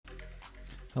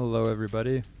Hello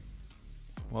everybody,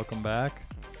 welcome back.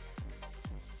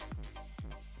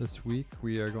 This week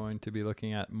we are going to be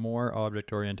looking at more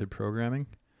object-oriented programming.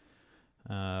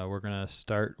 We're going to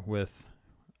start with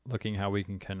looking how we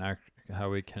can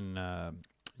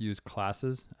use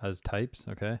classes as types,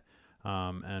 okay?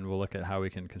 And we'll look at how we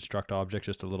can construct objects,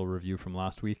 just a little review from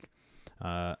last week.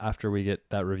 After we get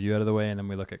that review out of the way and then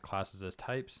we look at classes as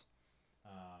types,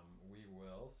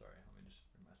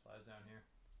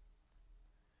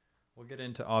 we'll get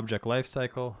into object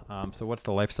lifecycle. So what's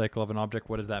the lifecycle of an object?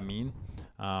 What does that mean?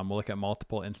 We'll look at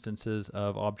multiple instances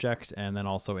of objects and then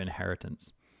also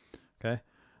inheritance. Okay.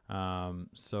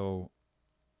 So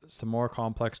some more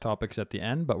complex topics at the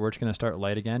end, but we're just going to start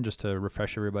light again just to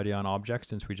refresh everybody on objects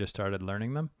since we just started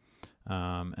learning them.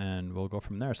 And we'll go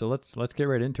from there. So let's get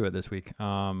right into it this week.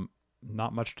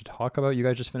 Not much to talk about. You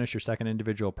guys just finished your second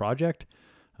individual project.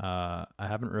 I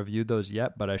haven't reviewed those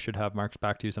yet, but I should have marks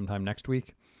back to you sometime next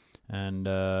week. And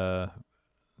the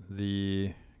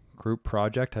group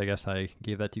project, I guess I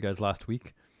gave that to you guys last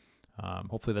week.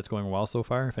 Hopefully that's going well so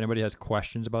far. If anybody has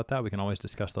questions about that, we can always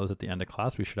discuss those at the end of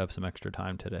class. We should have some extra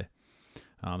time today.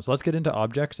 So let's get into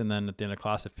objects, and then at the end of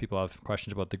class, if people have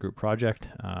questions about the group project,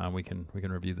 we can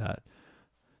review that.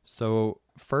 So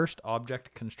first,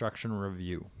 object construction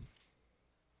review.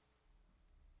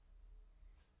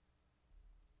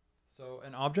 So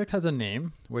an object has a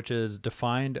name, which is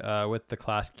defined with the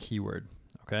class keyword.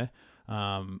 Okay,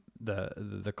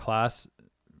 the class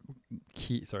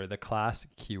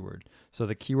keyword. So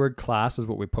the keyword class is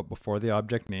what we put before the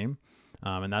object name,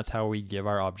 and that's how we give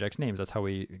our objects names. That's how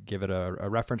we give it a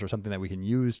reference or something that we can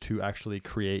use to actually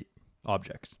create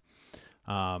objects.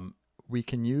 We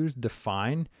can use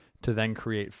define to then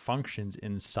create functions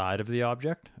inside of the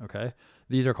object. Okay,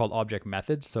 these are called object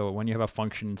methods. So when you have a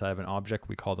function inside of an object,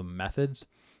 we call them methods,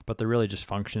 but they're really just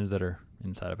functions that are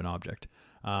inside of an object.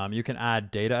 You can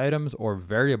add data items or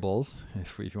variables,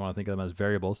 if you want to think of them as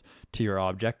variables, to your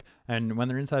object. And when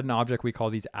they're inside an object, we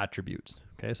call these attributes.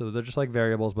 Okay, so they're just like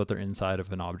variables, but they're inside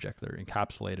of an object. They're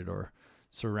encapsulated or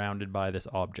surrounded by this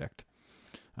object.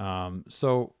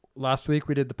 So last week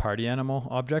we did the party animal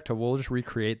object. We'll just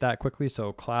recreate that quickly.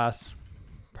 So class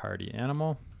party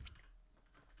animal.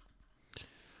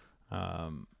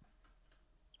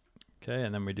 Okay,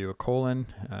 and then we do a colon,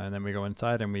 and then we go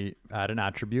inside and we add an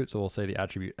attribute. So we'll say the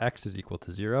attribute x is equal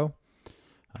to 0.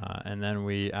 And then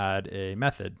we add a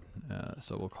method.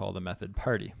 So we'll call the method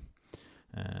party.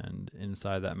 And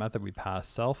inside that method, we pass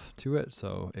self to it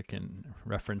so it can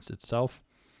reference itself.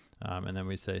 And then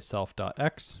we say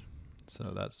self.x.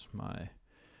 So that's my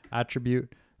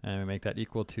attribute. And we make that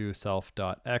equal to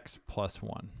self.x plus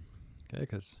 1. Okay,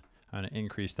 because I'm going to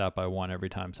increase that by 1 every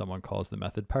time someone calls the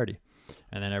method party.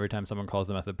 And then every time someone calls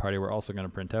the method party, we're also going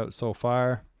to print out so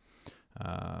far.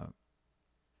 We'll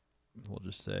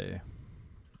just say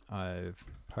I've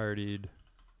partied.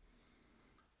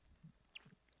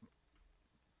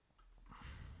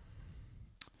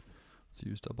 Let's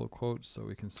use double quotes so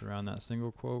we can surround that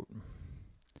single quote.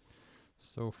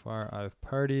 So far I've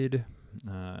partied,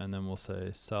 and then we'll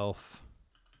say self.x.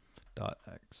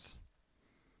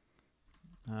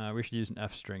 We should use an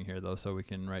f string here though, so we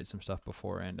can write some stuff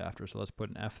before and after. So let's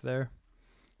put an f there,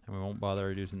 and we won't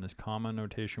bother using this comma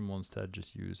notation. We'll instead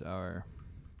just use our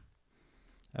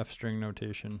f string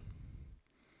notation,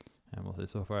 and we'll say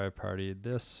so far I've partied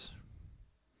this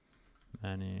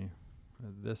many,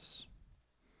 this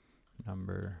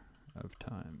number of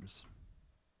times.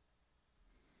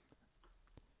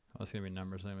 Oh, it's gonna be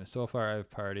numbers anyway. So far I've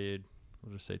partied,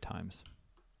 we'll just say times.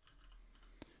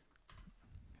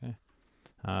 Okay.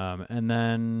 And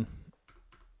then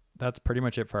that's pretty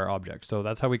much it for our object. So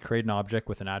that's how we create an object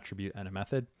with an attribute and a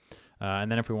method.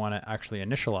 And then if we want to actually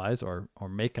initialize or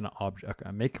make an object,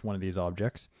 make one of these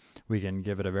objects, we can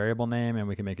give it a variable name and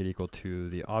we can make it equal to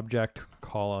the object,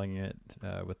 calling it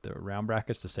with the round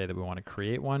brackets to say that we want to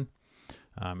create one.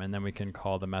 And then we can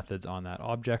call the methods on that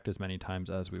object as many times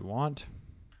as we want.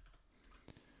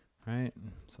 Right,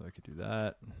 so I could do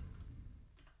that.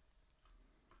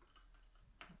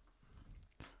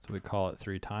 So we call it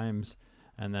 3 times.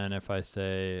 And then if I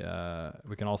say,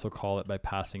 we can also call it by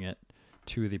passing it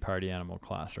to the party animal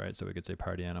class, right? So we could say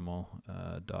party animal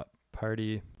dot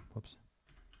party, whoops.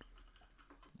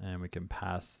 And we can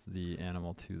pass the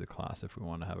animal to the class if we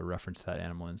want to have a reference to that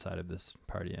animal inside of this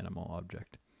party animal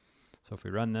object. So if we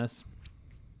run this,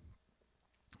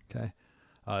 okay.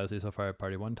 Let's see, so far I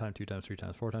party 1 time, 2 times, 3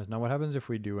 times, 4 times. Now what happens if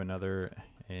we do another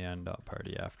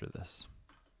and.party after this?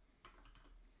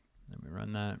 Then we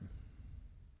run that.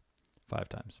 5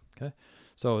 times. Okay.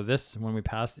 So this, when we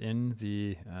pass in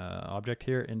the object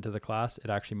here into the class,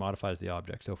 it actually modifies the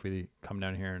object. So if we come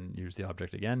down here and use the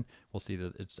object again, we'll see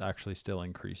that it's actually still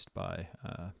increased by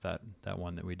that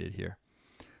one that we did here.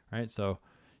 All right. So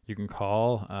you can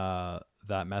call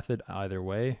that method either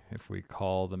way. If we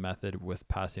call the method with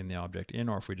passing the object in,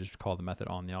 or if we just call the method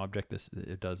on the object,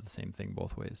 it does the same thing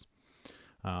both ways.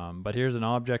 But here's an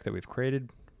object that we've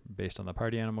created based on the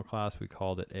party animal class. We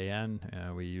called it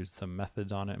AN. We used some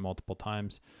methods on it multiple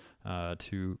times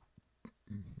to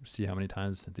see how many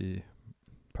times the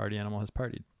party animal has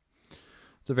partied.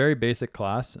 It's a very basic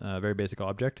class, very basic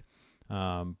object,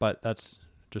 but that's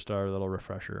just our little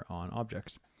refresher on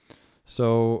objects.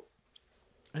 So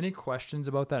any questions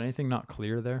about that? Anything not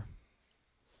clear there?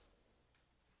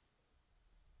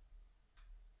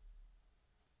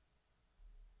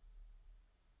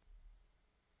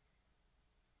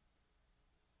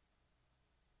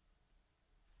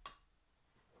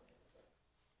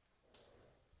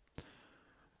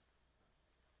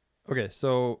 Okay,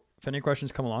 so if any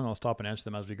questions come along, I'll stop and answer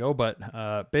them as we go.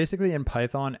 But basically in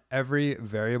Python, every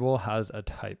variable has a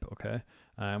type, okay?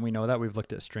 And we know that. We've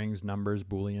looked at strings, numbers,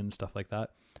 Boolean, stuff like that.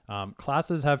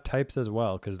 Classes have types as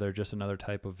well because they're just another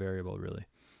type of variable, really.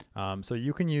 So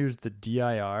you can use the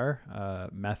dir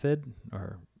method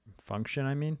or function,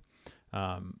 I mean,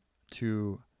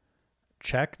 to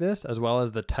check this, as well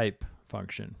as the type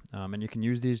function. And you can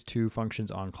use these two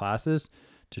functions on classes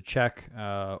to check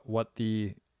what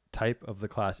the type of the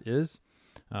class is,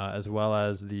 as well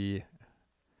as the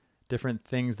different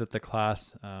things that the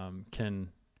class can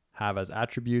have as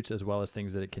attributes, as well as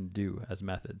things that it can do as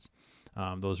methods.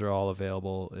 Those are all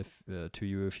available to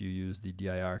you if you use the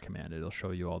dir command. It'll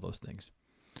show you all those things.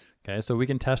 Okay, so we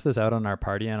can test this out on our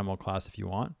party animal class if you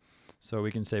want. So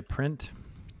we can say print,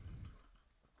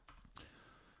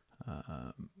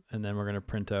 and then we're going to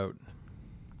print out,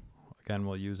 again,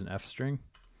 we'll use an F string.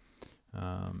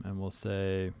 And we'll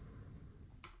say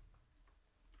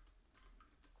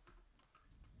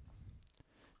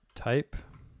type,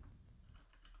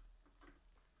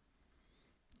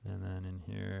 and then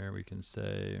in here we can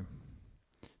say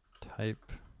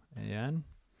type AN.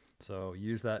 So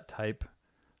use that type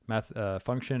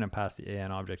function and pass the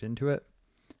AN object into it,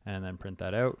 and then print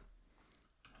that out.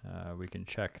 We can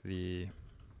check the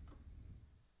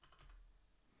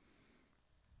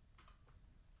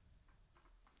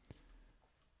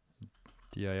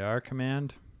dir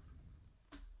command.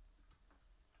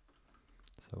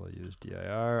 So we'll use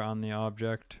dir on the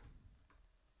object.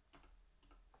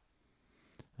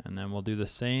 And then we'll do the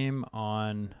same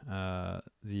on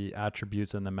the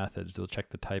attributes and the methods. We'll check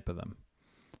the type of them.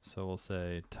 So we'll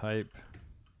say type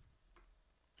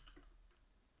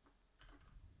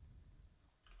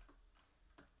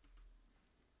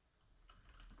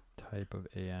of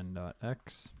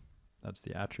an.x. That's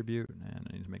the attribute, and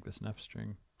I need to make this an F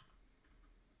string.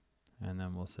 And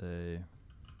then we'll say,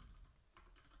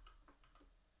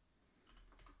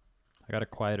 I got a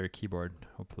quieter keyboard.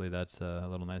 Hopefully that's a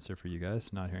little nicer for you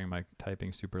guys, not hearing my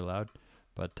typing super loud.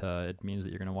 But it means that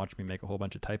you're going to watch me make a whole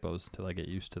bunch of typos till I get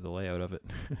used to the layout of it.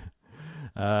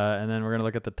 And then we're going to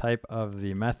look at the type of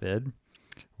the method,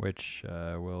 which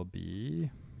will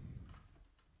be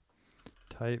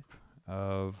type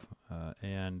of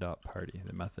an.party,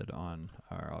 the method on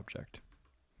our object.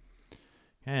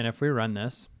 And if we run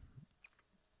this,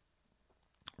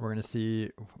 we're going to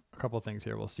see a couple of things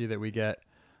here. We'll see that we get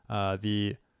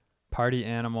the party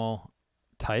animal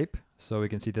type. So we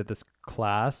can see that this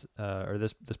class or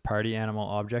this party animal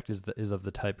object is of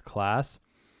the type class.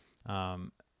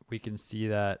 We can see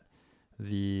that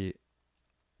the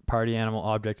party animal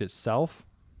object itself,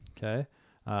 okay,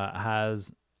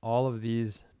 has all of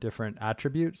these different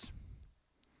attributes.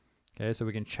 Okay, so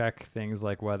we can check things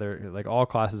like whether, like all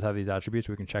classes have these attributes.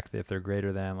 We can check if they're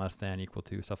greater than, less than, equal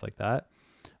to, stuff like that.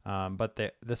 But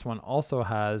this one also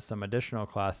has some additional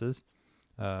classes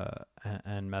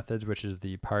and methods, which is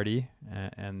the party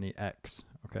and the X.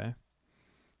 Okay,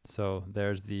 so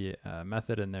there's the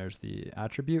method and there's the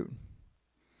attribute.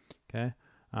 Okay,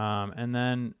 and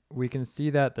then we can see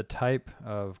that the type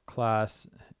of class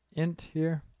int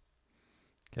here,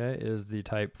 okay, is the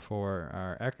type for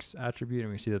our X attribute,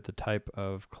 and we see that the type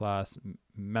of class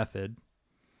method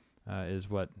is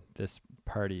what this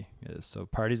party is. So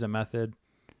party is a method,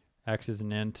 X is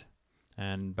an int,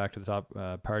 and back to the top,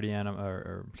 party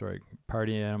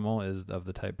animal is of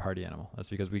the type party animal. That's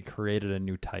because we created a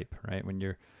new type, right? When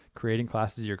you're creating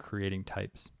classes, you're creating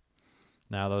types.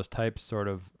 Now those types sort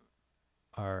of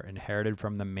are inherited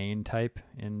from the main type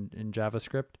in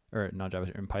JavaScript, or not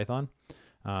JavaScript, in Python.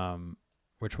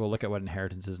 which we'll look at what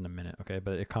inheritance is in a minute, okay?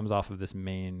 But it comes off of this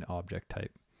main object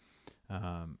type.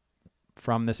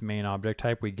 From this main object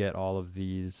type, we get all of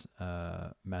these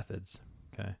methods,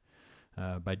 okay,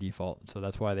 by default. So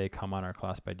that's why they come on our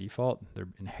class by default. They're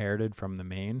inherited from the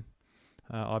main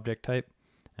object type,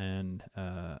 and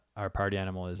our party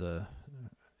animal is a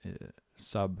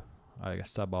sub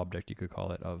object, you could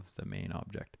call it, of the main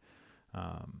object.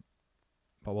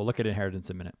 But we'll look at inheritance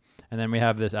in a minute. And then we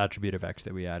have this attribute of X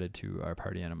that we added to our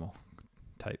party animal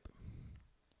type.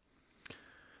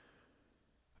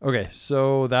 Okay,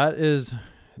 so that is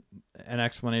an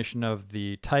explanation of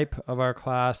the type of our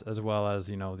class, as well as,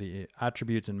 you know, the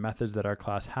attributes and methods that our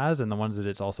class has, and the ones that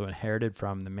it's also inherited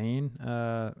from the main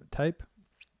type.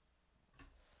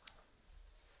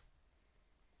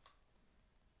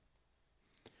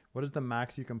 What is the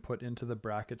max you can put into the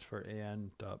brackets for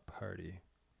an.party?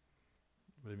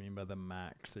 What do you mean by the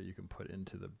max that you can put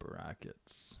into the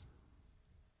brackets?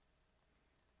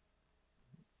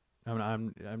 I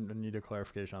need a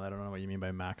clarification on that. I don't know what you mean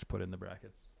by max put in the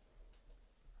brackets.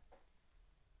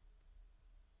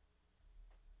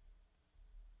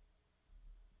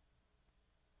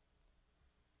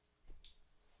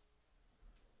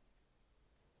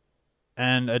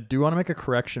 And I do want to make a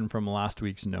correction from last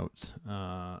week's notes.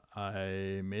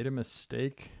 I made a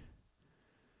mistake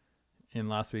in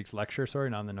last week's lecture,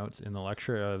 not in the notes, in the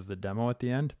lecture of the demo at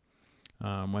the end,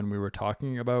 when we were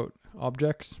talking about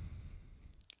objects.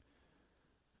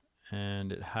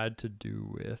 And it had to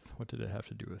do with, what did it have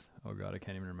to do with? Oh God, I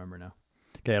can't even remember now.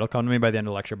 Okay, it'll come to me by the end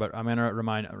of the lecture, but I'm gonna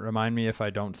remind me if I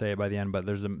don't say it by the end. But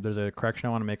there's a correction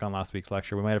I want to make on last week's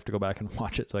lecture. We might have to go back and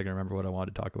watch it so I can remember what I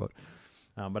wanted to talk about.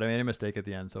 But I made a mistake at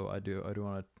the end, so I do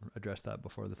want to address that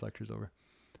before this lecture's over.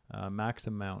 Max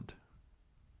amount.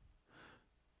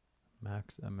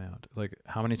 Max amount. Like,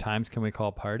 how many times can we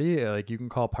call party? Like, you can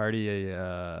call party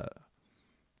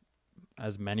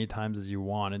as many times as you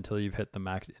want until you've hit the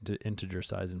max integer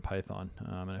size in Python.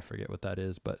 And I forget what that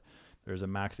is, but there's a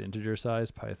max integer size,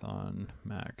 Python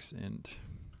max int.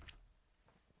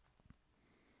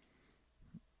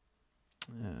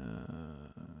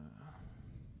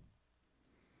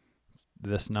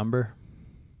 This number.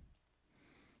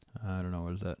 I don't know,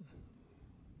 what is that?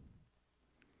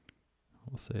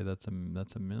 We'll say that's a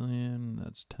million,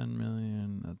 that's 10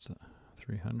 million, that's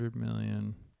 300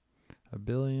 million, a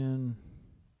billion,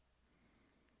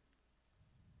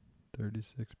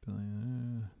 36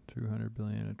 billion, 200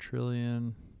 billion, a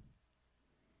trillion,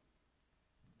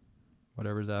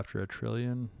 whatever's after a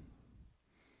trillion,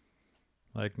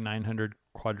 like 900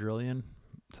 quadrillion,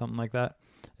 something like that,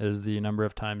 is the number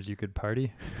of times you could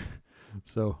party.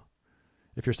 So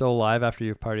if you're still alive after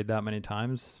you've partied that many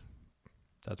times,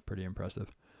 that's pretty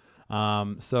impressive.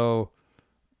 So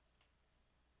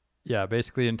yeah,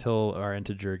 basically until our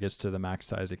integer gets to the max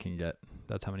size it can get,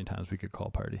 that's how many times we could call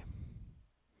party.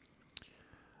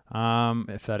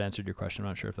 If that answered your question, I'm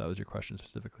not sure if that was your question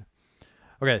specifically.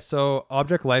 Okay, so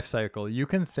object lifecycle. You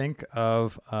can think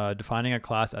of defining a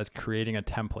class as creating a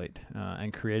template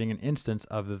and creating an instance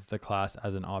of the class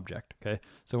as an object. Okay,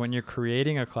 so when you're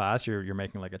creating a class, you're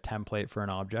making like a template for an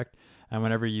object, and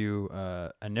whenever you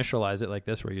initialize it like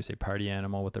this, where you say party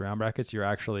animal with the round brackets, you're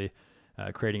actually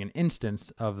creating an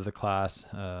instance of the class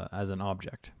as an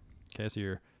object. Okay, so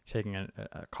you're taking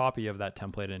a copy of that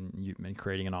template and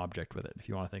creating an object with it, if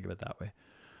you want to think of it that way.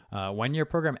 When your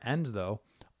program ends, though,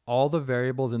 all the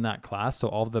variables in that class, so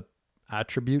all the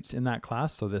attributes in that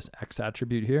class, so this X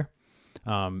attribute here,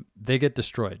 they get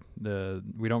destroyed.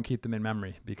 We don't keep them in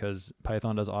memory because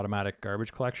Python does automatic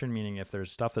garbage collection, meaning if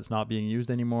there's stuff that's not being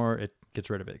used anymore, it gets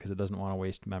rid of it because it doesn't want to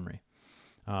waste memory.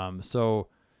 So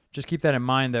just keep that in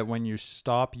mind, that when you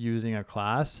stop using a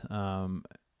class or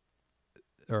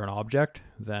an object,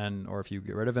 then, or if you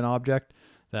get rid of an object,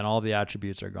 then all the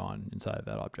attributes are gone inside of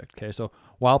that object. Okay, so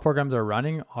while programs are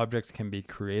running, objects can be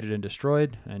created and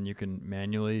destroyed, and you can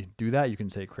manually do that. You can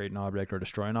say create an object or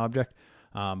destroy an object.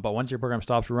 But once your program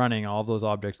stops running, all of those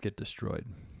objects get destroyed.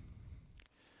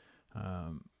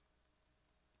 And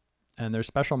there's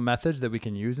special methods that we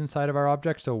can use inside of our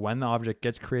object. So when the object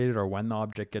gets created or when the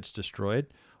object gets destroyed,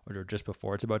 or just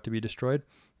before it's about to be destroyed,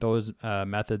 those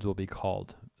methods will be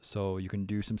called. So you can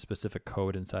do some specific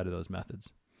code inside of those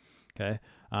methods. Okay,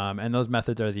 and those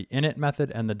methods are the init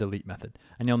method and the delete method.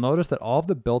 And you'll notice that all of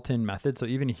the built-in methods, so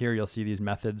even here you'll see these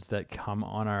methods that come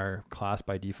on our class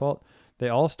by default, they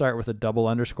all start with a double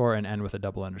underscore and end with a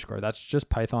double underscore. That's just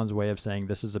Python's way of saying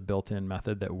this is a built-in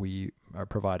method that we are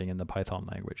providing in the Python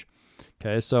language.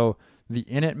 Okay, so the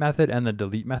init method and the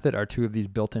delete method are two of these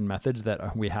built-in methods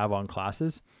that we have on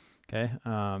classes. Okay,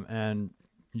 and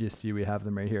you see we have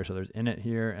them right here. So there's init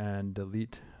here and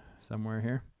delete somewhere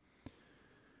here.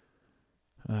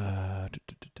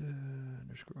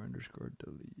 Underscore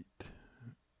delete.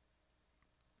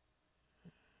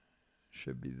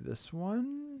 Should be this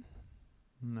one.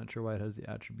 I'm not sure why it has the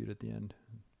attribute at the end.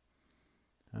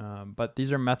 But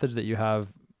these are methods that you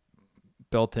have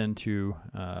built into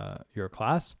your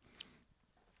class.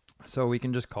 So we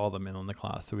can just call them in on the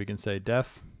class. So we can say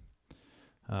def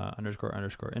underscore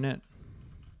init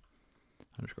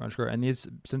underscore. And these,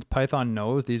 since Python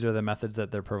knows these are the methods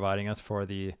that they're providing us for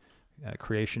the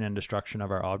creation and destruction of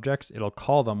our objects, it'll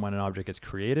call them when an object gets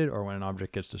created or when an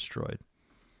object gets destroyed.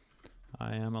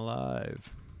 I am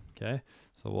alive. Okay,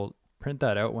 so we'll print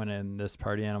that out when this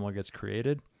party animal gets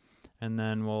created. And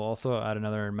then we'll also add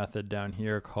another method down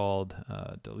here called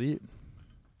delete.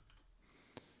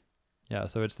 Yeah,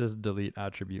 so it's this delete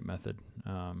attribute method.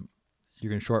 You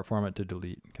can short form it to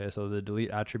delete. Okay, so the delete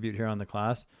attribute here on the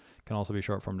class can also be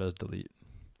short formed as delete.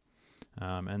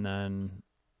 And then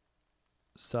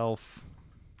self.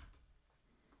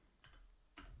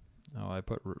 Oh, I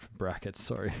put brackets,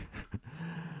 sorry.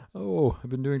 Oh, I've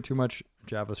been doing too much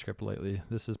JavaScript lately.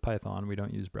 This is Python, we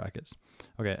don't use brackets.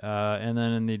 Okay, and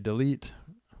then in the delete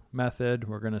method,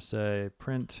 we're gonna say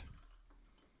print.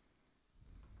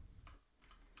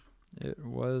 It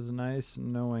was nice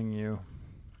knowing you.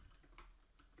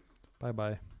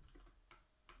 Bye-bye.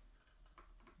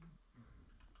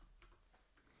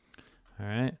 All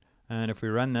right, and if we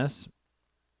run this,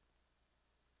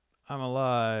 I'm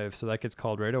alive. So that gets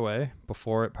called right away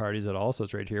before it parties at all. So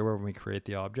it's right here where we create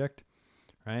the object,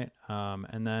 right?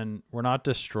 And then we're not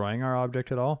destroying our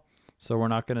object at all. So we're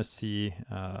not gonna see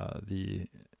the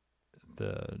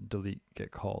delete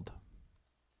get called.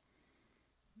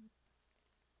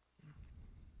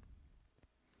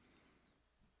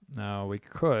 Now we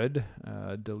could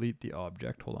delete the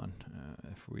object. Hold on.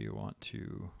 If we want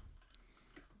to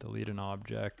delete an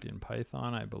object in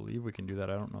Python, I believe we can do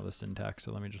that. I don't know the syntax,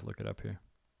 so let me just look it up here.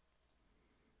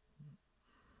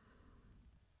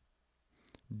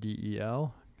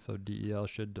 del, so del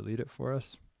should delete it for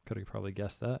us. Could have probably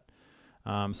guessed that.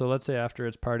 So let's say after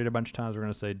it's partied a bunch of times, we're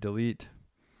going to say delete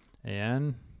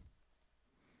an.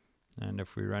 And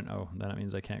if we run, oh, then it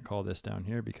means I can't call this down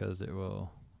here because it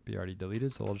will be already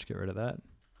deleted. So we'll just get rid of that.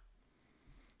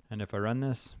 And if I run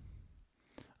this,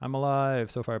 I'm alive.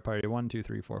 So far I partied 1, 2,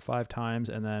 3, 4, 5 times.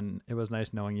 And then it was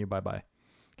nice knowing you. Bye-bye.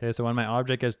 Okay, so when my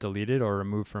object gets deleted or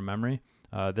removed from memory,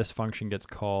 this function gets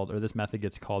called, or this method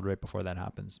gets called right before that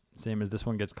happens. Same as this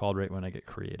one gets called right when I get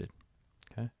created.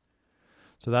 Okay,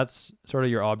 so that's sort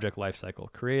of your object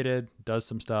lifecycle. Created, does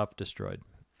some stuff, destroyed.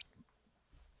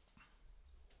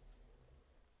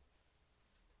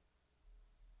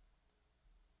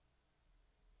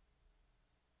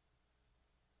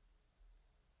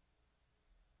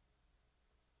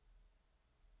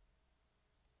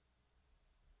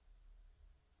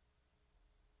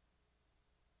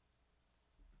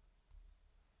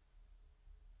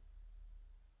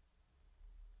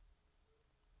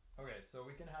 Okay, so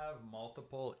we can have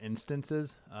multiple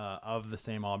instances of the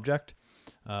same object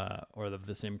or of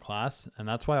the same class. And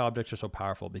that's why objects are so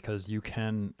powerful, because you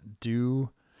can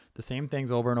do the same things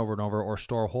over and over and over, or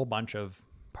store a whole bunch of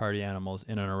party animals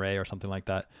in an array or something like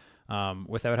that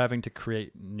without having to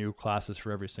create new classes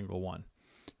for every single one.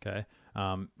 Okay.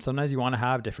 Sometimes you want to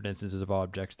have different instances of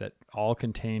objects that all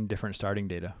contain different starting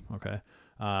data. Okay.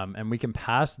 And we can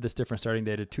pass this different starting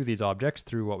data to these objects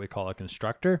through what we call a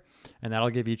constructor, and that'll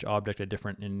give each object a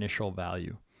different initial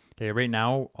value. Okay, right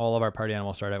now, all of our party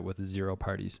animals start out with 0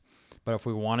 parties. But if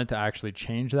we wanted to actually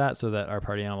change that so that our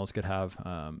party animals could have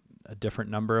a different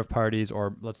number of parties,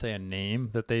 or let's say a name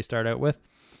that they start out with,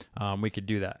 we could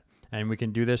do that. And we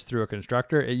can do this through a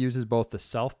constructor. It uses both the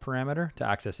self parameter to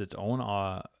access its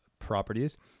own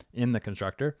properties in the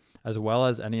constructor, as well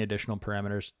as any additional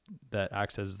parameters that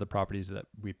access the properties that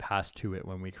we pass to it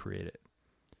when we create it.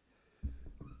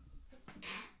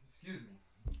 Excuse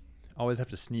me. Always have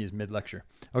to sneeze mid-lecture.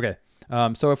 Okay,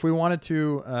 so if we wanted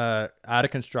to add a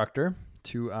constructor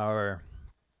to our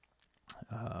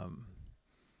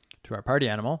party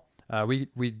animal, we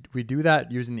do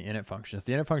that using the init function.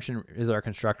 The init function is our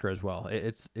constructor as well.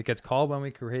 It gets called when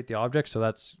we create the object, so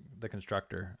that's the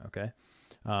constructor. Okay.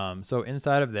 So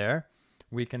inside of there,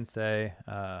 we can say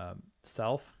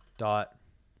self dot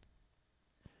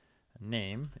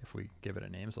name if we give it a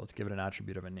name. So let's give it an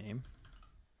attribute of a name.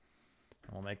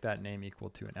 And we'll make that name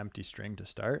equal to an empty string to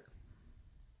start.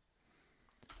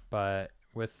 But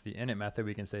with the init method,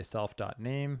 we can say self dot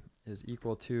name is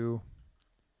equal to,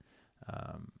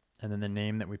 and then the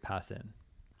name that we pass in.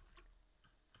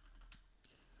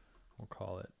 We'll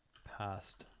call it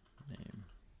past name.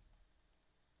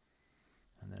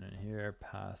 And then in here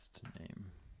passed name.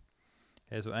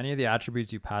 Okay, so any of the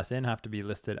attributes you pass in have to be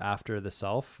listed after the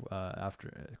self,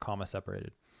 after comma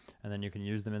separated. And then you can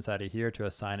use them inside of here to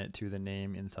assign it to the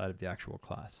name inside of the actual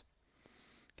class.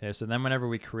 Okay, so then whenever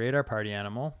we create our party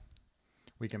animal,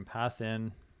 we can pass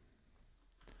in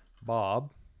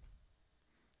Bob.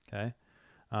 Okay,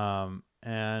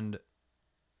 and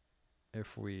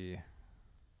if we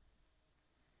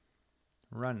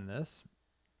run this,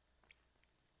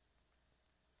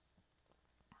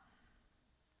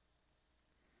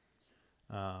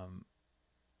 I'm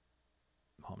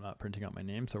not printing out my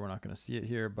name, so we're not going to see it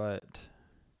here, but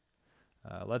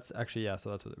let's actually, yeah, so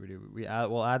that's what we do.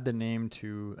 We'll add the name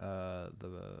to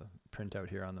the printout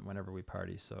here on the, whenever we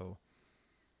party. So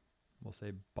we'll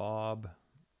say Bob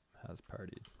has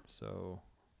partied. So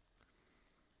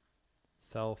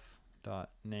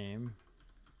self.name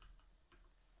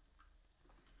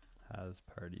has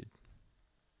partied.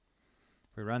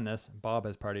 If we run this, Bob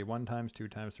has partied 1 times, 2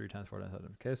 times, 3 times, 4 times.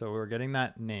 Okay, so we're getting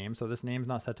that name. So this name's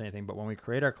not set to anything, but when we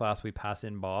create our class, we pass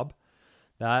in Bob.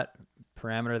 That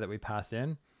parameter that we pass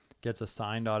in gets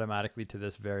assigned automatically to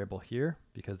this variable here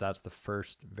because that's the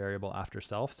first variable after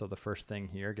self. So the first thing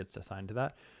here gets assigned to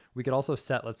that. We could also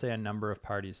set, let's say, a number of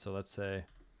parties. So let's say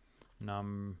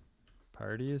num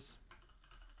parties.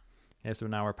 Okay, so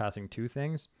now we're passing 2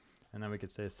 things. And then we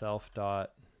could say self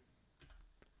dot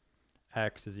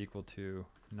x is equal to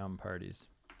num parties.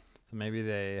 So maybe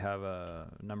they have a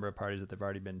number of parties that they've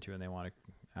already been to and they want to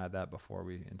add that before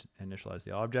we initialize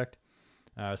the object.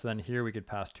 So then here we could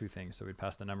pass 2 things. So we'd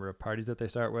pass the number of parties that they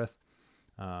start with,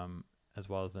 as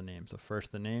well as the name. So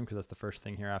first the name, because that's the first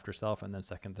thing here after self, and then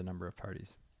second the number of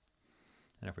parties.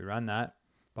 And if we run that,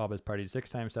 Bob has partied 6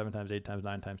 times, 7 times, 8 times,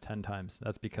 9 times, 10 times.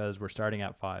 That's because we're starting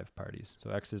at 5 parties. So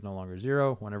x is no longer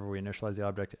 0. Whenever we initialize the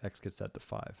object, x gets set to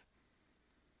 5.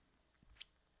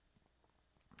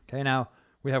 Okay, now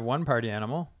we have one party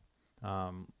animal.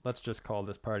 Let's just call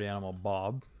this party animal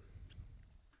Bob.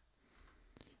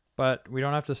 But we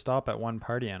don't have to stop at one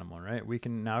party animal, right? We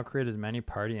can now create as many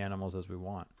party animals as we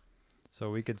want.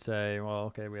 So we could say, well,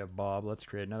 okay, we have Bob. Let's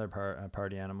create another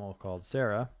party animal called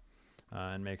Sarah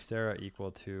and make Sarah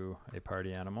equal to a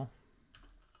party animal.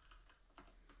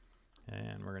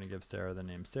 And we're going to give Sarah the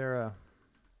name Sarah.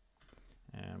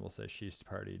 And we'll say she's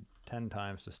partied 10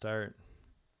 times to start.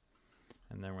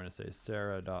 And then we're going to say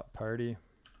Sarah.party.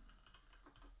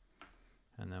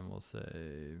 And then we'll say,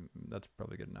 that's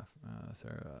probably good enough,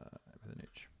 Sarah with an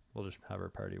H. We'll just have her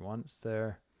party once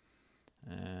there.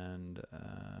 And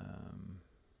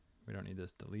we don't need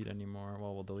this delete anymore.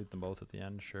 Well, we'll delete them both at the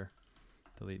end, sure.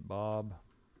 Delete Bob.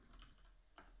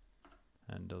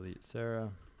 And delete Sarah.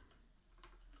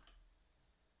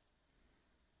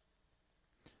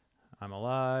 I'm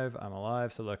alive, I'm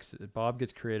alive. So look, Bob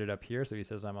gets created up here. So he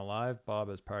says, I'm alive. Bob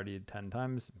has partied 10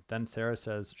 times. Then Sarah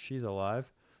says she's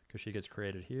alive because she gets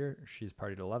created here. She's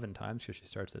partied 11 times because she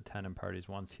starts at 10 and parties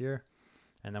once here.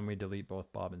 And then we delete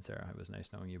both Bob and Sarah. It was nice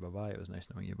knowing you, bye-bye. It was nice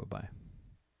knowing you, bye-bye.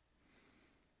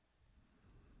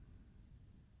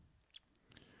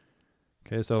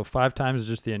 Okay, so 5 times is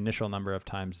just the initial number of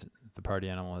times the party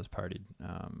animal has partied.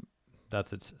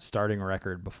 That's its starting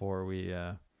record before we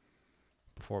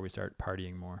start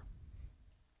partying more.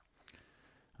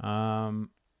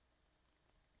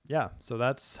 Yeah, so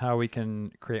that's how we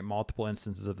can create multiple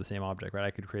instances of the same object, right?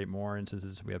 I could create more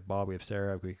instances. We have Bob, we have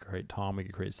Sarah, we could create Tom, we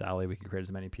could create Sally, we could create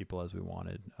as many people as we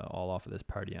wanted, all off of this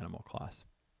party animal class.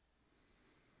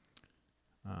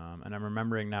 And I'm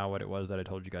remembering now what it was that I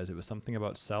told you guys. It was something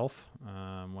about self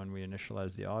when we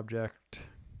initialized the object.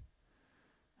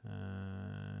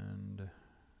 And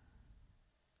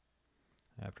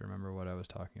I have to remember what I was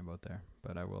talking about there,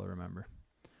 but I will remember.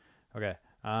 Okay.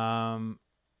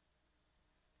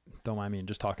 Don't mind me,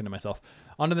 just talking to myself.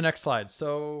 On to the next slide.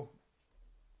 So,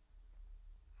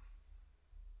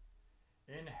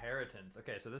 inheritance.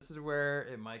 Okay, so this is where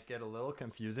it might get a little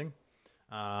confusing.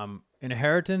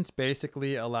 Inheritance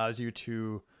basically allows you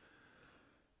to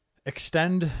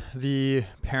extend the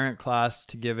parent class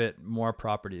to give it more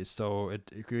properties. So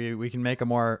we can make a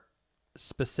more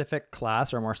specific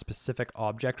class or a more specific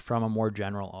object from a more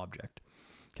general object.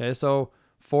 Okay, so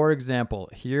for example,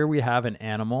 here we have an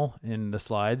animal in the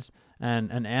slides,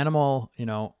 and an animal, you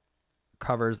know,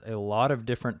 covers a lot of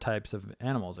different types of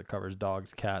animals. It covers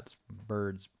dogs, cats,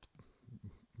 birds,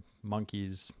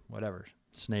 monkeys, whatever,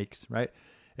 snakes, right?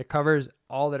 It covers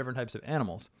all the different types of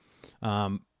animals.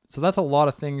 So that's a lot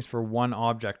of things for one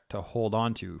object to hold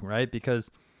on to, right? Because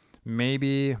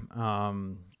maybe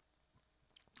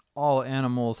all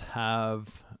animals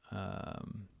have, I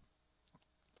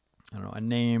don't know, a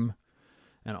name,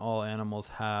 and all animals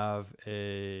have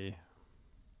a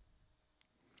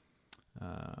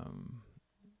I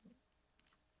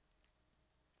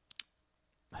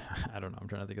don't know. I'm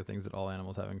trying to think of things that all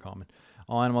animals have in common.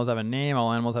 All animals have a name.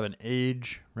 All animals have an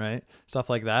age, right? Stuff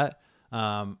like that.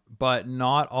 But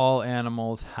not all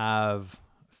animals have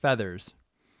feathers,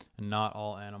 and not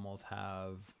all animals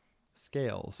have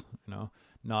scales. You know,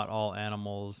 not all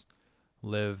animals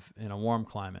live in a warm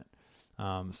climate.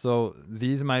 So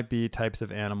these might be types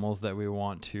of animals that we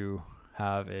want to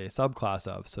have a subclass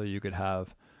of. So you could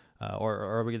have,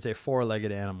 or we could say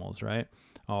four-legged animals, right?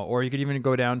 Or you could even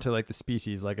go down to like the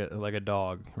species, like a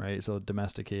dog, right? So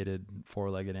domesticated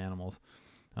four-legged animals.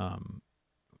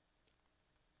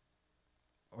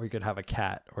 Or you could have a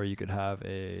cat, or you could have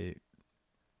a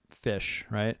fish,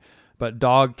 right? But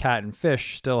dog, cat, and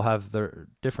fish still have their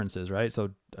differences, right?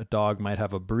 So a dog might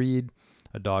have a breed,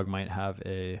 a dog might have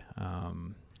a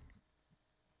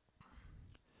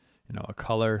a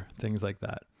color, things like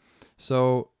that.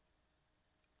 So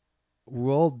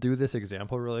we'll do this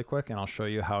example really quick and I'll show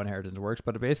you how inheritance works,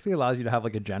 but it basically allows you to have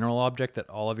like a general object that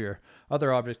all of your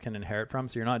other objects can inherit from,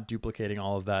 so you're not duplicating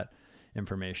all of that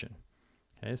information.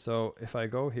 Okay, so if I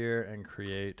go here and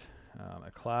create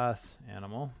a class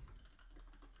animal,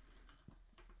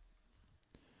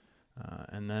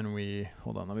 and then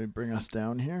hold on, let me bring us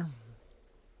down here.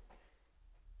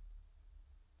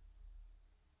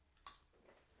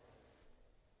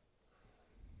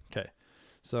 Okay,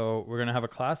 so we're going to have a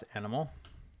class animal,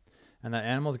 and that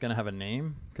animal is going to have a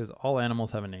name because all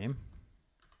animals have a name.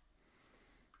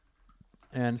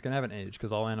 And it's going to have an age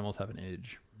because all animals have an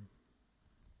age.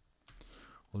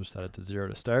 We'll just set it to 0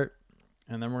 to start.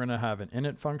 And then we're going to have an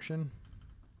init function.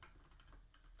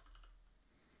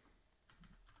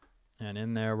 And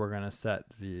in there, we're going to set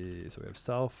so we have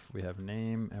self, we have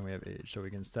name, and we have age. So we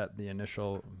can set the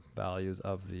initial values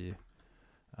of the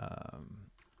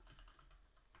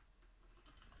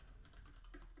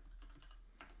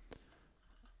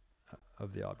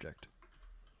object.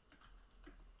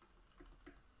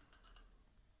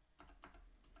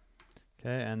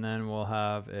 Okay, and then we'll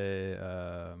have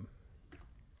a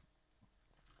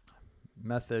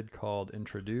method called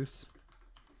introduce.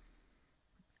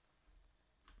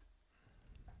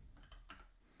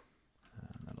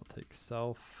 And that'll take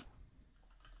self.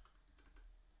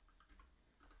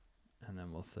 And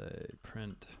then we'll say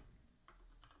print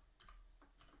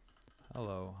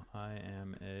hello, I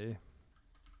am a,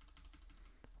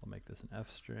 we'll make this an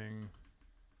F string.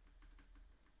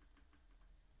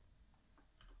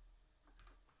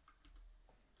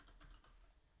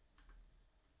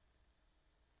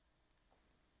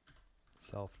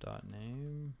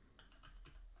 Self.name.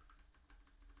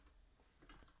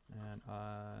 And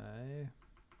I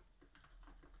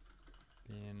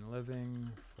been living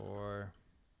for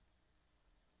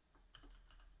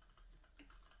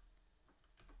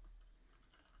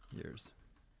years.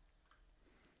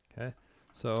 Okay,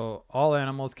 so all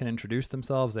animals can introduce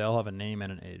themselves. They all have a name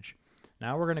and an age.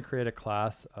 Now we're going to create a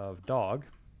class of dog.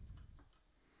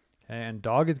 Okay, and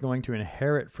dog is going to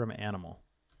inherit from animal.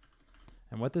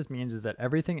 And what this means is that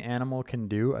everything animal can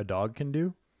do, a dog can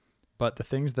do, but the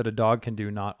things that a dog can do,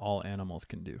 not all animals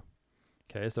can do.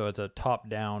 Okay, so it's a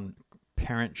top-down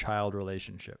parent-child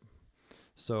relationship.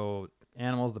 So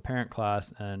animal is the parent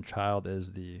class and child is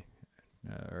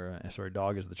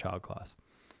dog is the child class.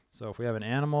 So if we have an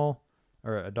animal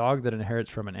or a dog that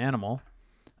inherits from an animal,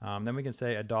 then we can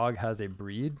say a dog has a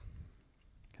breed.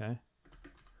 Okay.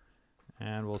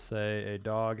 And we'll say a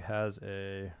dog has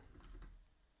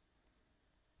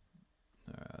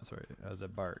has a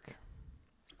bark.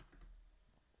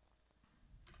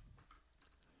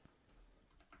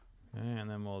 Okay, and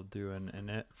then we'll do an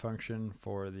init function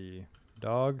for the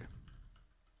dog.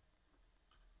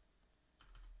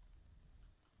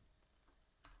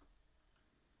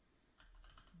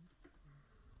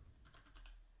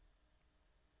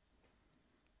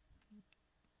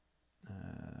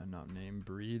 Not name,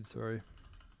 breed, sorry.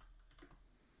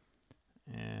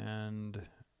 And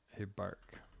a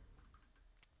bark.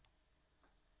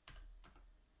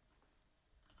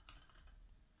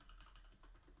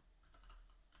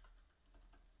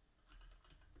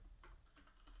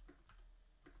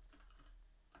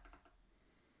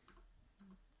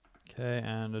 Okay,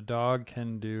 and a dog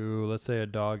can do, let's say a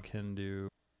dog can do,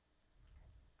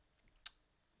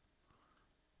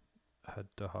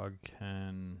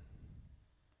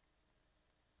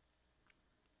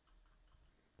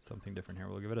 something different here.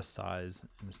 We'll give it a size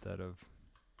instead of,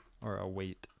 or a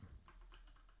weight.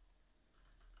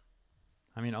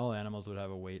 I mean, all animals would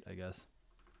have a weight, I guess.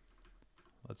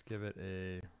 Let's give it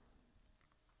a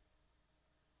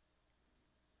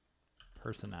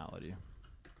personality.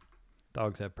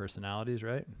 Dogs have personalities,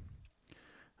 right?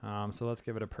 So let's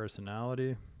give it a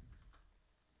personality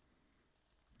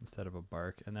instead of a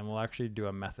bark. And then we'll actually do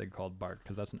a method called bark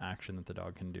because that's an action that the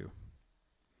dog can do.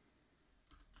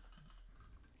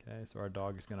 Okay, so our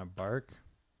dog is going to bark.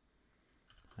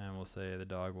 And we'll say the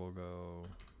dog will go.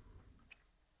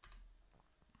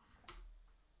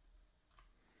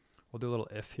 We'll do a little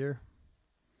if here.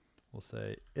 We'll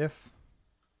say if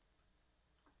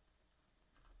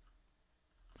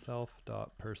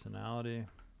self.personality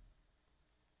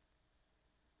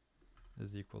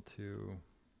is equal to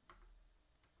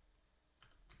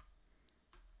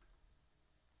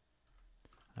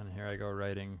and here I go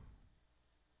writing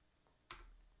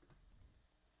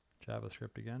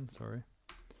JavaScript again, sorry.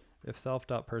 If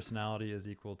self.personality is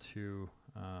equal to,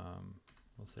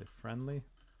 we'll say friendly,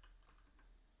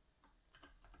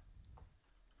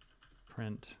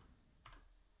 print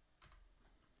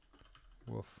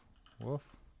woof woof.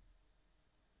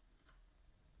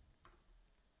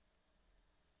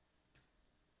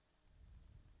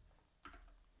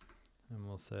 And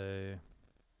we'll say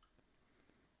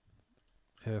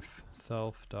if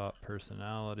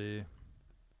self.personality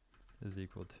is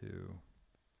equal to,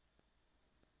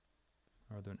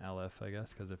 or I'll do an elif, I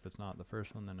guess, because if it's not the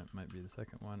first one, then it might be the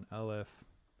second one. Elif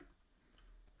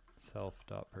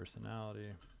self.personality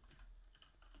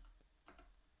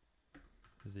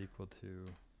is equal to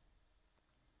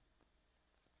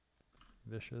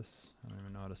vicious. I don't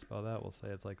even know how to spell that. We'll say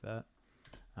it's like that.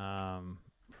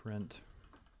 Print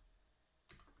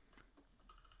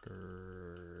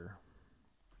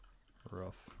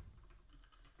rough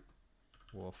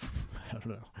wolf. I don't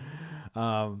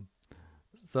know.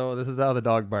 So this is how the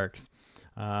dog barks.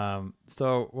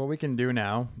 So what we can do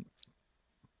now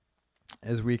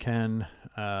is we can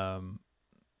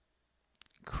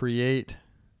create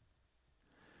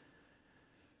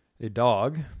a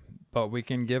dog, but we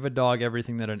can give a dog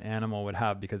everything that an animal would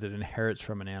have because it inherits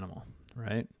from an animal,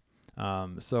 right?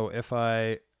 So if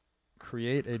I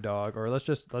create a dog, or let's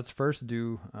just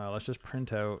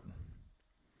print out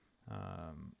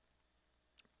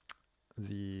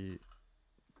the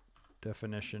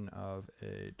definition of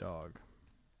a dog.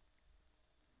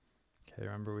 Okay,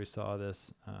 remember we saw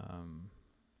this,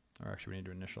 or actually we need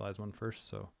to initialize one first.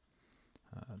 So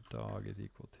dog is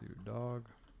equal to dog.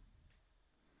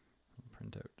 I'll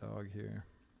print out dog here.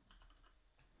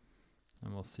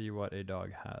 And we'll see what a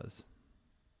dog has.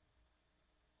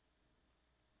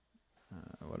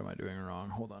 What am I doing wrong?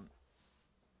 Hold on.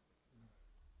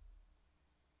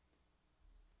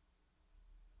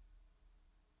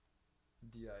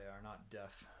 DIR, not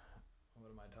def.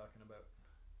 What am I talking about?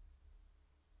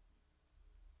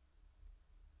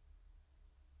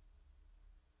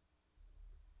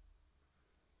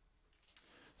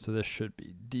 So this should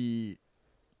be DIR.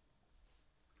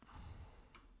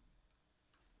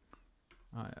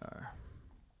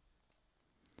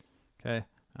 Okay.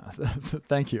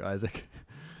 Thank you, Isaac.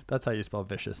 That's how you spell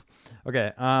vicious.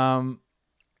 Okay. Got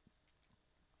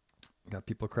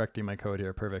people correcting my code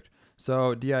here. Perfect.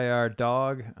 So dir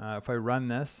dog. If I run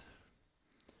this,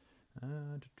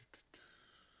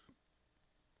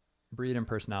 breed and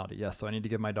personality. Yes. So I need to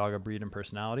give my dog a breed and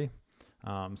personality.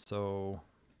 So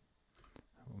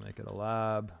we'll make it a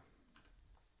lab,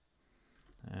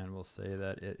 and we'll say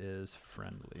that it is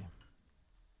friendly.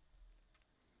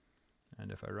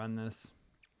 And if I run this,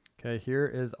 okay, here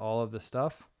is all of the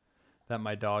stuff that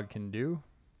my dog can do.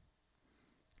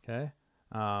 Okay.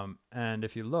 And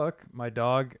if you look, my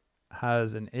dog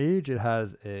has an age, it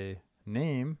has a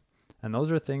name, and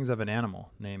those are things of an animal,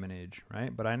 name and age,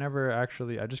 right? But I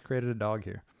just created a dog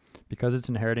here. Because it's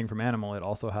inheriting from animal, it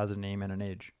also has a name and an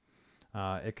age.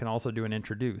 It can also do an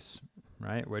introduce,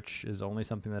 right? Which is only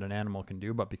something that an animal can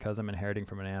do, but because I'm inheriting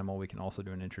from an animal, we can also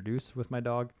do an introduce with my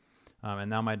dog. And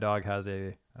now my dog has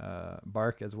a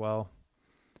bark as well,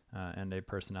 and a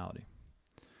personality.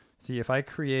 See, if I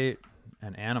create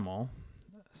an animal,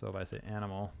 so if I say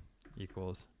animal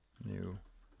equals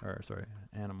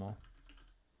animal,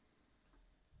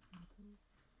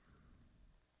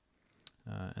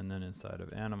 and then inside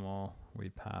of animal, we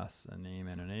pass a name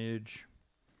and an age.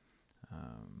 I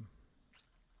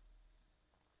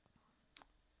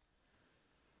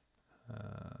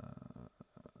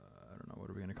don't know, what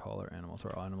are we going to call our animal? So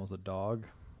our animal's a dog,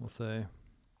 we'll say,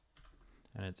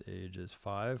 and its age is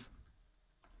 5.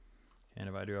 And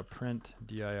if I do a print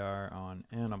dir on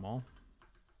animal,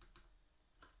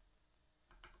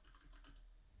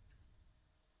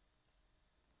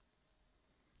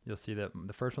 you'll see that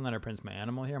the first one that I print is my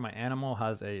animal here. My animal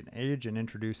has an age, an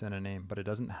introduce, and a name, but it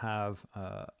doesn't have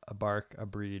a bark, a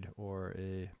breed, or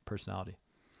a personality.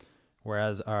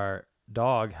 Whereas our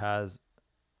dog has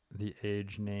the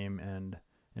age, name, and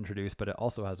introduced, but it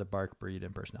also has a bark, breed,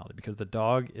 and personality because the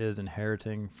dog is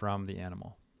inheriting from the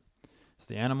animal.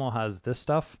 So the animal has this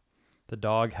stuff, the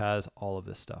dog has all of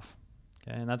this stuff.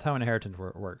 Okay, and that's how inheritance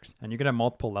works. And you could have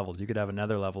multiple levels. You could have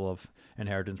another level of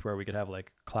inheritance where we could have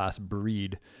like class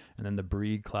breed, and then the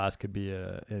breed class could be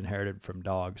inherited from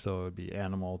dog. So it would be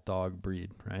animal, dog,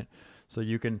 breed, right? So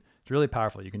you can, it's really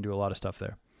powerful. You can do a lot of stuff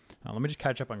there. Let me just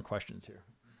catch up on questions here.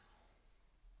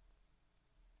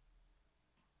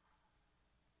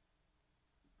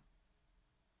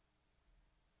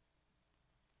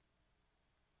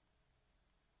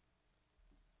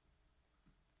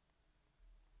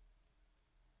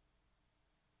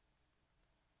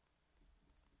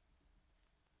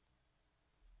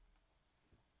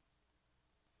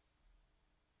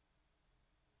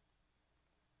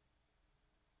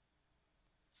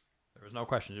 There was no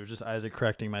questions. It was just Isaac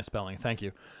correcting my spelling. Thank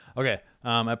you. Okay.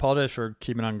 I apologize for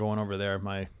keeping on going over there.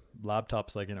 My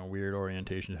laptop's like in a weird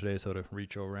orientation today, so to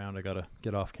reach around, I gotta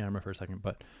get off camera for a second.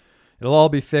 But it'll all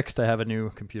be fixed. I have a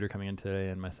new computer coming in today,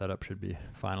 and my setup should be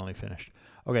finally finished.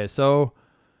 Okay, so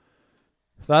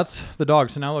that's the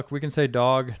dog. So now look, we can say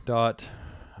dog dot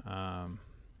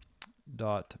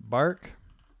bark,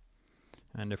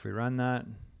 and if we run that,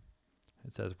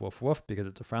 it says woof woof because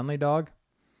it's a friendly dog.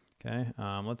 Okay,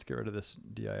 let's get rid of this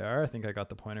dir. I think I got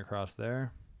the point across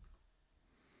there.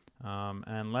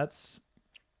 And let's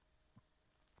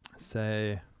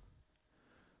say,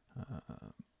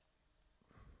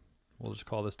 we'll just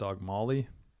call this dog Molly.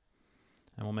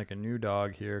 And we'll make a new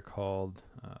dog here called,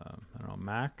 I don't know,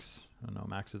 Max. I don't know,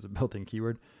 Max is a built-in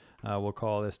keyword. We'll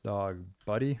call this dog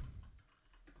Buddy.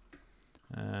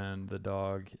 And the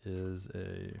dog is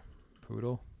a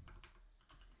poodle.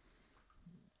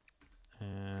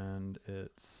 And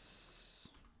it's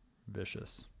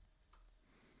vicious.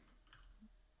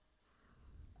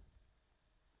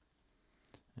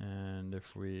 And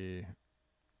if we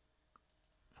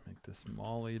make this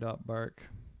Molly.bark,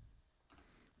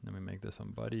 then we make this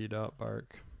one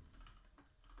Buddy.bark,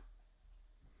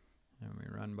 and we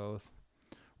run both.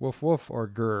 Woof woof or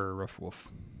grr ruff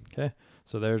woof. Okay,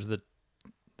 so there's the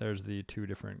two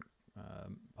different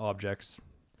objects.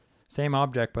 Same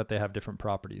object, but they have different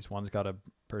properties. One's got a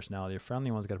personality of friendly,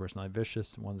 one's got a personality of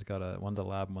vicious, one's a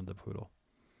lab, and one's a poodle.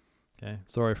 Okay,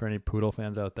 sorry for any poodle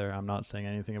fans out there. I'm not saying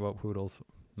anything about poodles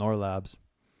nor labs.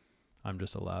 I'm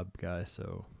just a lab guy,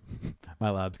 so my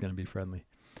lab's gonna be friendly.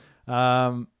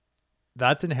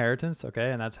 That's inheritance,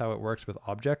 okay, and that's how it works with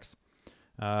objects.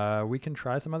 We can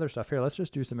try some other stuff here. Let's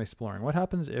just do some exploring. What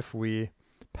happens if we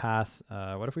pass?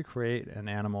 What if we create an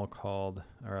animal called,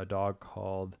 or a dog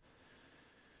called,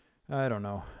 I don't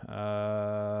know,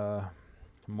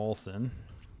 Molson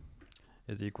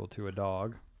is equal to a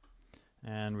dog,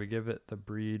 and we give it the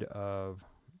breed of,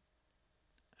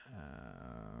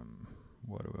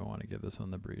 what do we want to give this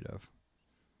one the breed of?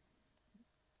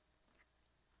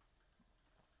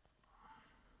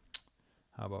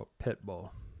 How about pit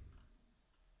bull?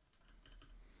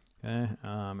 Okay,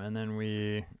 and then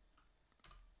we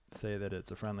say that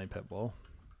it's a friendly pit bull.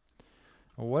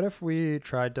 What if we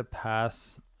tried to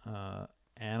pass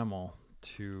animal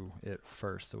to it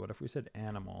first? So what if we said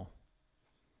animal,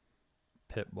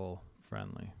 pit bull,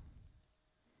 friendly?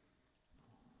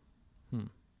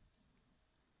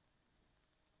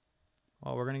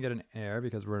 Well, we're going to get an error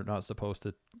because we're not supposed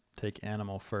to take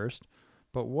animal first.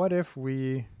 But what if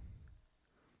we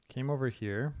came over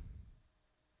here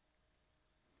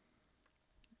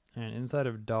and inside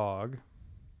of dog,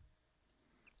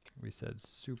 we said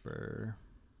super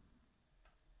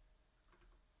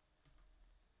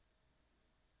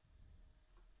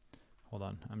hold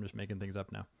on, I'm just making things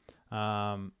up now.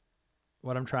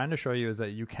 What I'm trying to show you is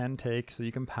that you can take, so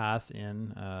you can pass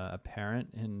in a parent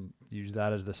and use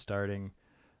that as the starting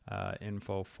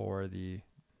info for the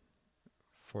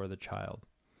child.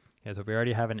 Okay, so if we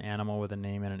already have an animal with a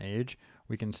name and an age,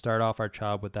 we can start off our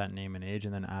child with that name and age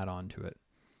and then add on to it.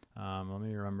 Let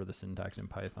me remember the syntax in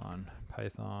Python.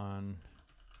 Python,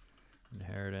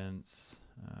 inheritance,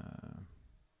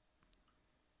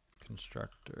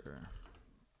 constructor.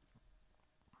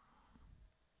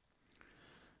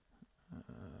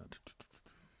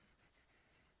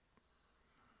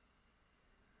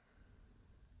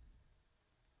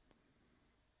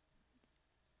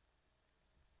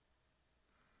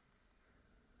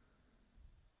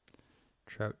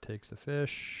 Trout takes a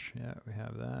fish. Yeah, we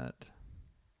have that.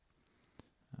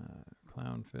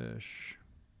 Clownfish.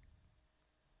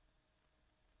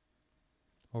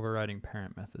 Overriding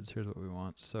parent methods. Here's what we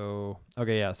want. So,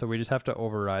 okay, yeah, so we just have to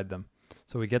override them.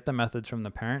 So we get the methods from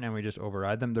the parent and we just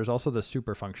override them. There's also the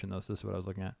super function though. So this is what I was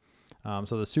looking at.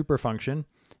 So the super function,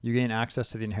 you gain access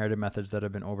to the inherited methods that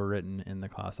have been overwritten in the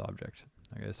class object.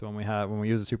 Okay, so when we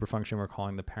use a super function, we're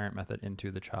calling the parent method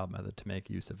into the child method to make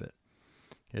use of it.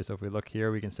 Okay, so if we look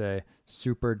here, we can say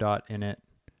super.init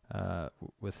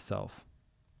with self.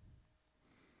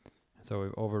 So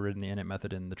we've overridden the init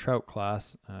method in the trout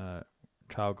class,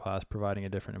 child class, providing a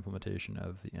different implementation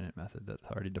of the init method that's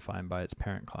already defined by its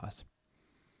parent class.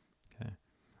 Okay.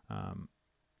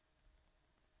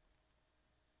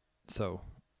 So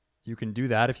you can do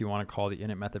that if you want to call the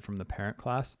init method from the parent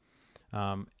class.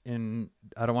 I don't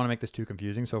want to make this too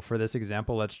confusing. So for this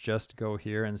example, let's just go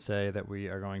here and say that we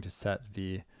are going to set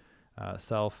the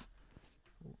self.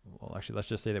 Well, actually, let's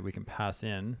just say that we can pass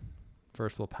in.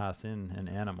 First, we'll pass in an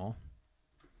animal.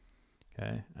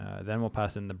 Okay. Then we'll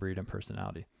pass in the breed and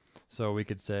personality. So we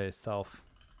could say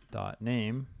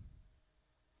self.name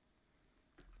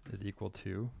is equal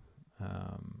to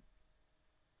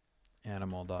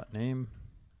animal.name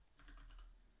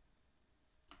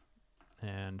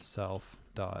and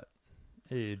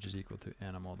self.age is equal to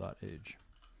animal.age.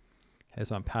 Okay,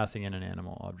 so I'm passing in an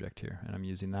animal object here, and I'm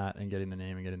using that and getting the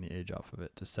name and getting the age off of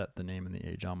it to set the name and the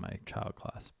age on my child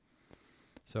class.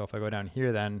 So if I go down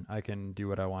here, then I can do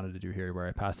what I wanted to do here, where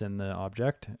I pass in the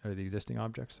object or the existing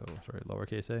object, so sorry,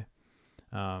 lowercase a,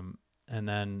 and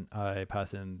then I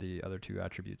pass in the other two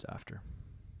attributes after,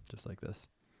 just like this.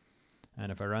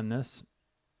 And if I run this,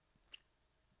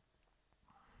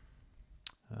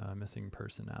 missing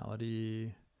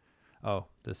personality. Oh,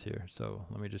 this here. So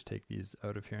let me just take these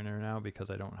out of here now because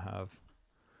I'm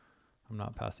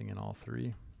not passing in all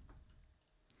three.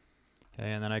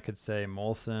 Okay, and then I could say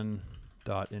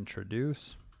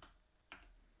Molson.introduce.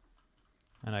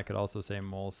 And I could also say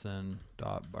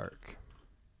Molson.bark.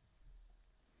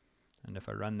 And if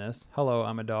I run this, hello,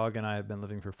 I'm a dog and I have been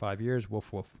living for 5 years,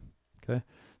 woof woof. Okay,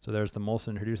 so there's the Molson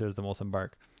introduce, there's the Molson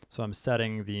bark. So I'm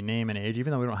setting the name and age,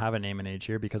 even though we don't have a name and age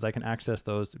here, because I can access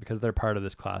those because they're part of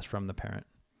this class from the parent.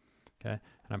 Okay,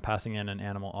 and I'm passing in an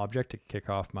animal object to kick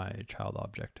off my child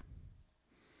object.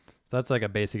 So that's like a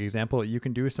basic example. You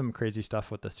can do some crazy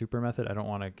stuff with the super method. I don't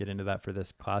want to get into that for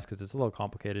this class because it's a little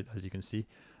complicated, as you can see.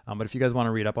 But if you guys want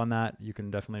to read up on that, you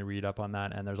can definitely read up on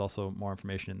that. And there's also more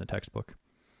information in the textbook.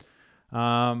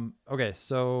 Okay,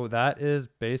 so that is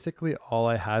basically all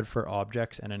I had for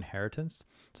objects and inheritance.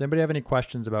 Does anybody have any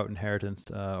questions about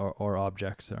inheritance or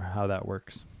objects or how that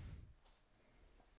works?